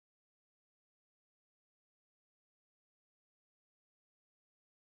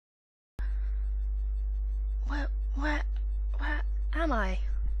am I?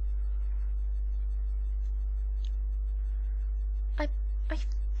 I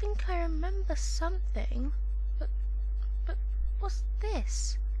think I remember something, but what's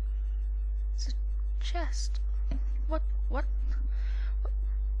this? It's a chest. What?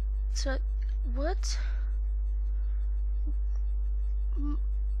 It's a wood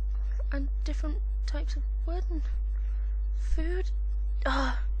and different types of wood and food.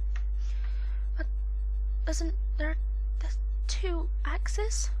 But there's 2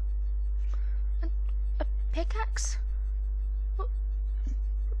 axes and a pickaxe. But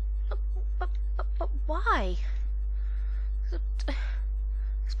why?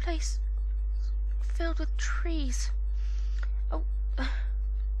 This place is filled with trees. Oh,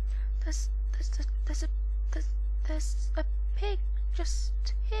 there's a pig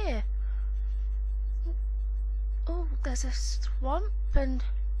just here. Oh, there's a swamp and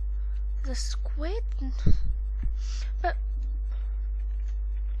there's a squid and but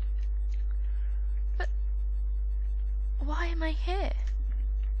why am I here?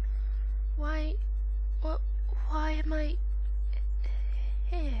 Why am I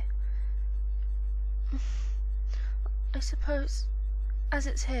here? I suppose as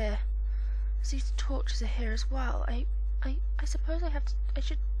it's here, as these torches are here as well, I suppose I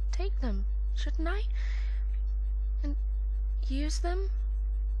should take them, shouldn't I? And use them?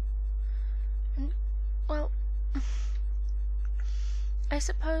 And, well, I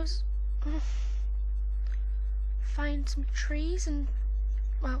suppose find some trees and,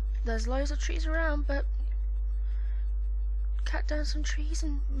 well, there's loads of trees around, but cut down some trees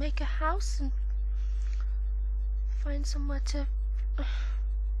and make a house and find somewhere to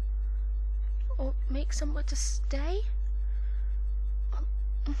or make somewhere to stay.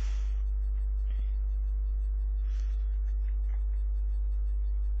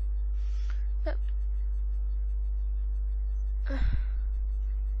 But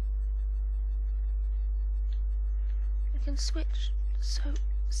we can switch so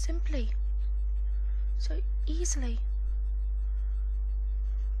simply, so easily.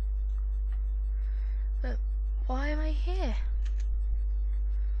 But why am I here?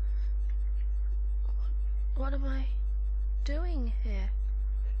 What am I doing here?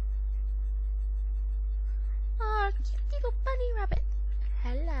 Oh, cute little bunny rabbit.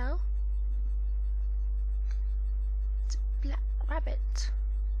 Hello. It's a black rabbit.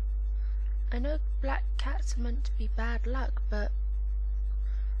 I know black cats are meant to be bad luck, but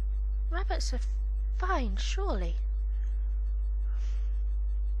rabbits are fine, surely.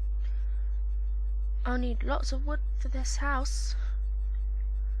 I'll need lots of wood for this house,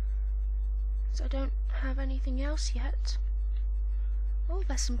 so I don't have anything else yet. Oh,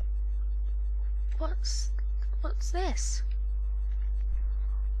 there's some... What's this?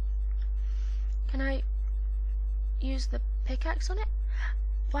 Can I use the pickaxe on it?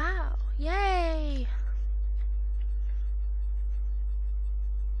 Wow, yay!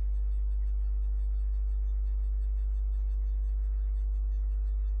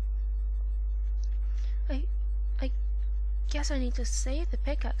 I guess I need to save the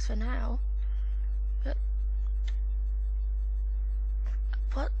pickaxe for now.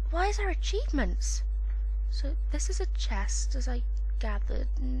 But why is there achievements? So this is a chest, as I gathered,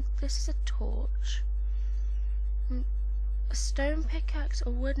 and this is a torch. And a stone pickaxe, a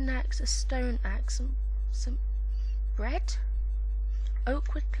wooden axe, a stone axe, and some bread,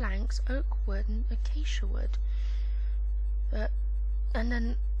 oak wood planks, oak wood, and acacia wood. And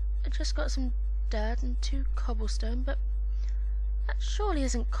then I just got some dirt and 2 cobblestone, but that surely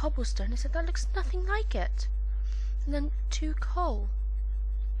isn't cobblestone, is it? That looks nothing like it. And then 2 coal.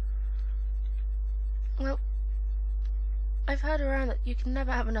 Well, I've heard around that you can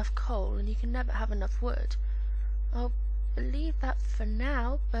never have enough coal and you can never have enough wood. I'll believe that for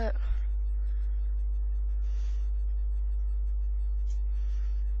now, but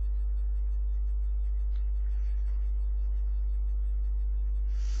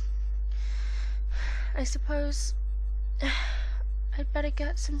I suppose I'd better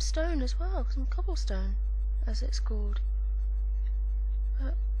get some stone as well, some cobblestone, as it's called.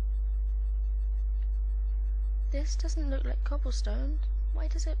 But this doesn't look like cobblestone. Why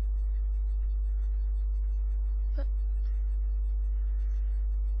does it? But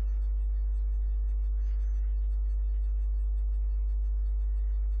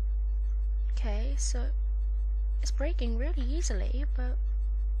okay, so it's breaking really easily, but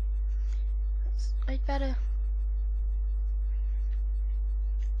I'd better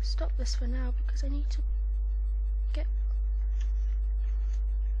stop this for now because I need to get...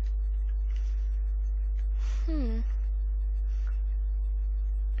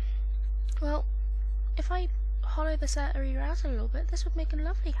 Well, if I hollow follow this area out a little bit, this would make a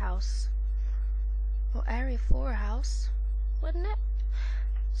lovely house. Or area for a house, wouldn't it?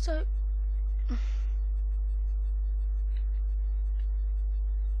 So...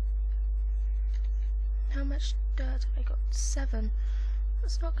 how much dirt have I got? 7.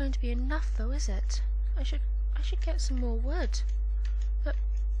 That's not going to be enough though, is it? I should get some more wood. But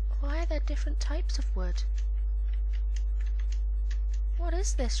why are there different types of wood? What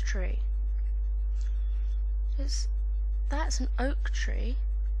is this tree? That's an oak tree.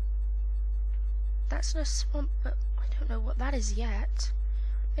 That's in a swamp, but I don't know what that is yet.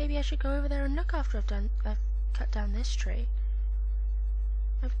 Maybe I should go over there and look after I've cut down this tree.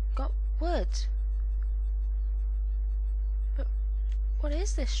 I've got wood. But what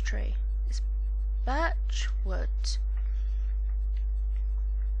is this tree? It's birch wood.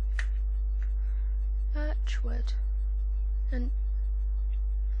 Birch wood. And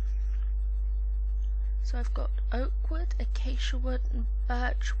so I've got oak wood, acacia wood, and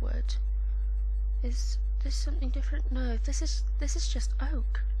birch wood. Is this something different? No, this is just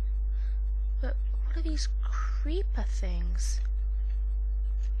oak. But what are these creeper things?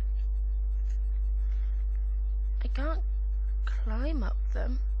 I can't climb up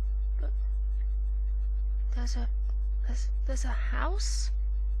them, but there's a house.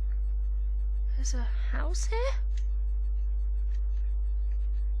 There's a house here?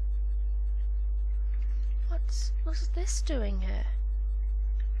 What's this doing here?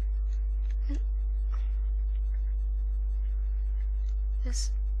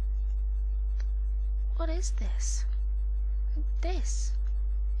 What is this? It's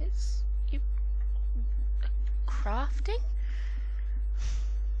crafting?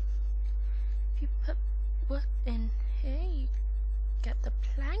 If you put wood in here, you get the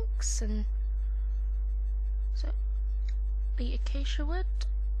planks, and so the acacia wood,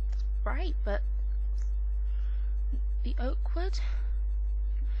 right, but the oak wood?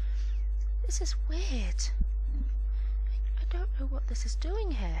 This is weird. I don't know what this is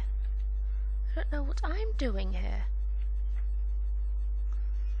doing here. I don't know what I'm doing here.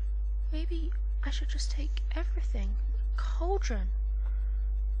 Maybe I should just take everything. A cauldron.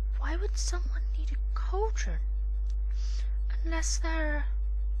 Why would someone need a cauldron? Unless they're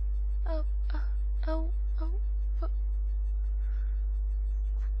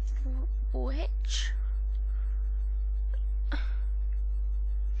witch?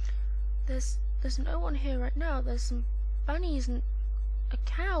 There's no one here right now. There's some bunnies and a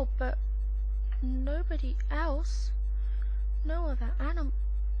cow, but nobody else. No other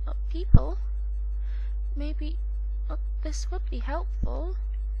people. Maybe this would be helpful,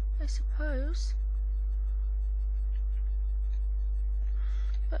 I suppose.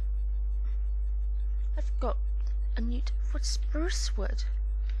 But I've got a new type of spruce wood.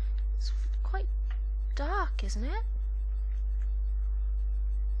 It's quite dark, isn't it?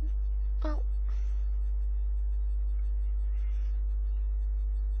 Well,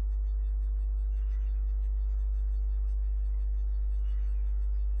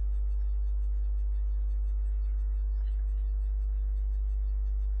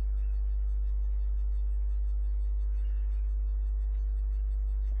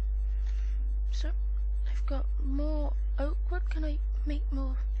 so I've got more oak wood. Can I make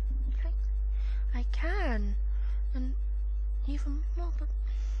more planks? I can, and even more, but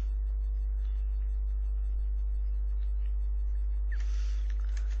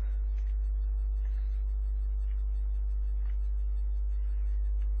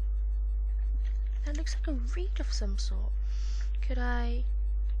that looks like a reed of some sort. Could I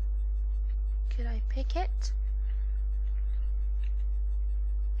pick it?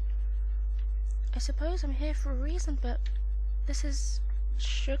 I suppose I'm here for a reason, but this is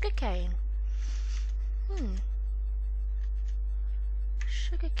sugarcane.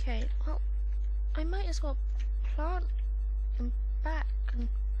 Sugarcane. Well, I might as well plant them back and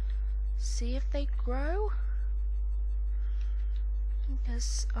see if they grow.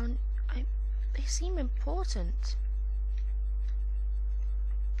 Because they seem important.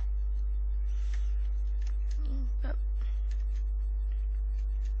 But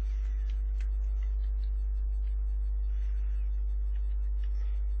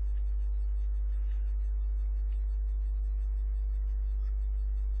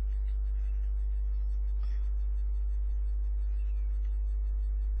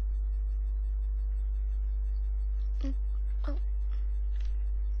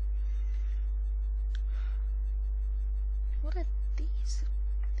what are these?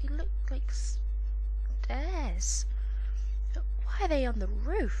 They look like stairs. But why are they on the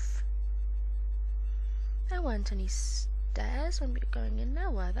roof? There weren't any stairs when we were going in there,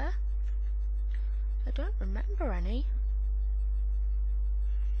 were there? I don't remember any.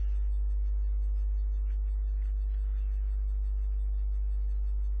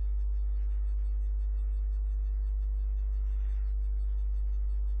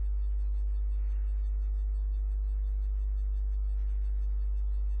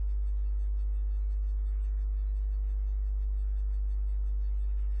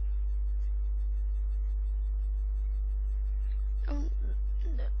 Oh,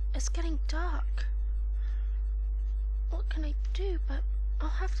 it's getting dark. What can I do? But I'll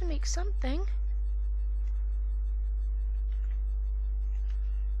have to make something.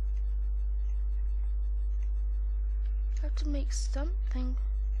 I have to make something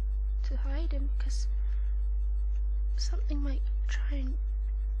to hide him, because something might try and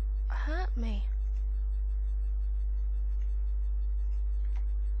hurt me.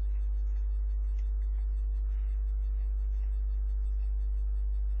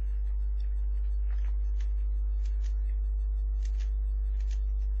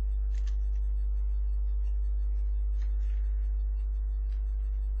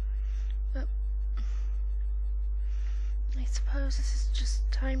 But I suppose this is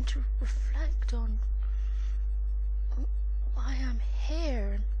just time to reflect on why I'm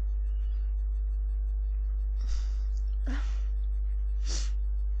here.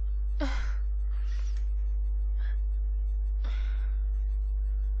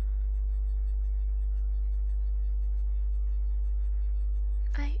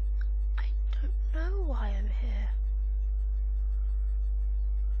 I don't know why I'm here.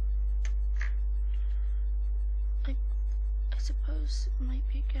 I suppose it might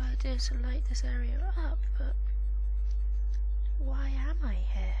be a good idea to light this area up, but why am I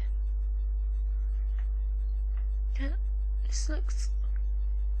here? This looks...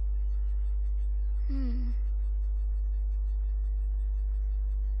 I've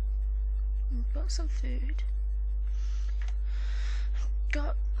got some food. I've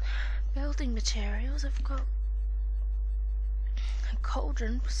got building materials. I've got a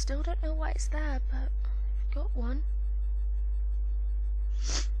cauldron. Still don't know why it's there, but I've got one.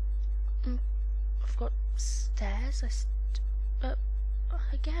 I've got stairs. But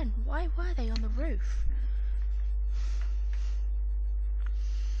again, why were they on the roof?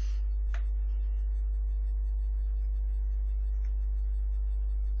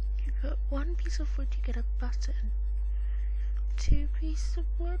 You put one piece of wood, you get a button. 2 pieces of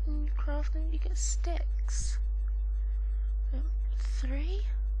wood, and you craft them, you get sticks. 3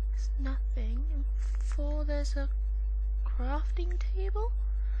 is nothing. And 4, there's a crafting table.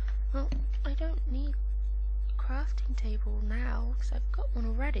 Well, I don't need a crafting table now because I've got one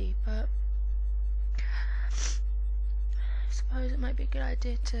already, but I suppose it might be a good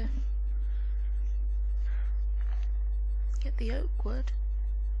idea to get the oak wood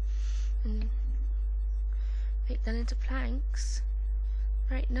and make that into planks.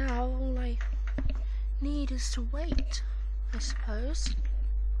 Right now, all I need is to wait, I suppose.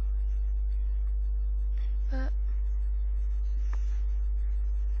 But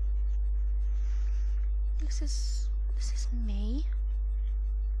this is me.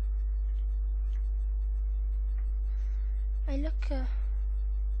 I look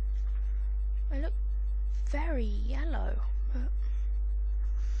very yellow, but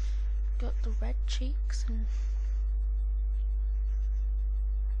got the red cheeks and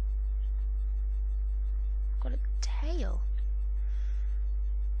got a tail.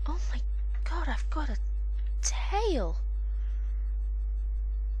 Oh my god, I've got a tail.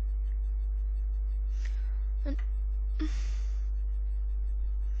 And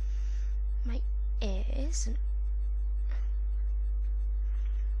my ears and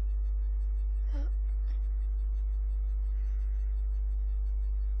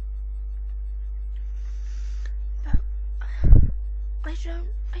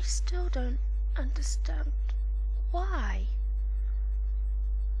I still don't understand why.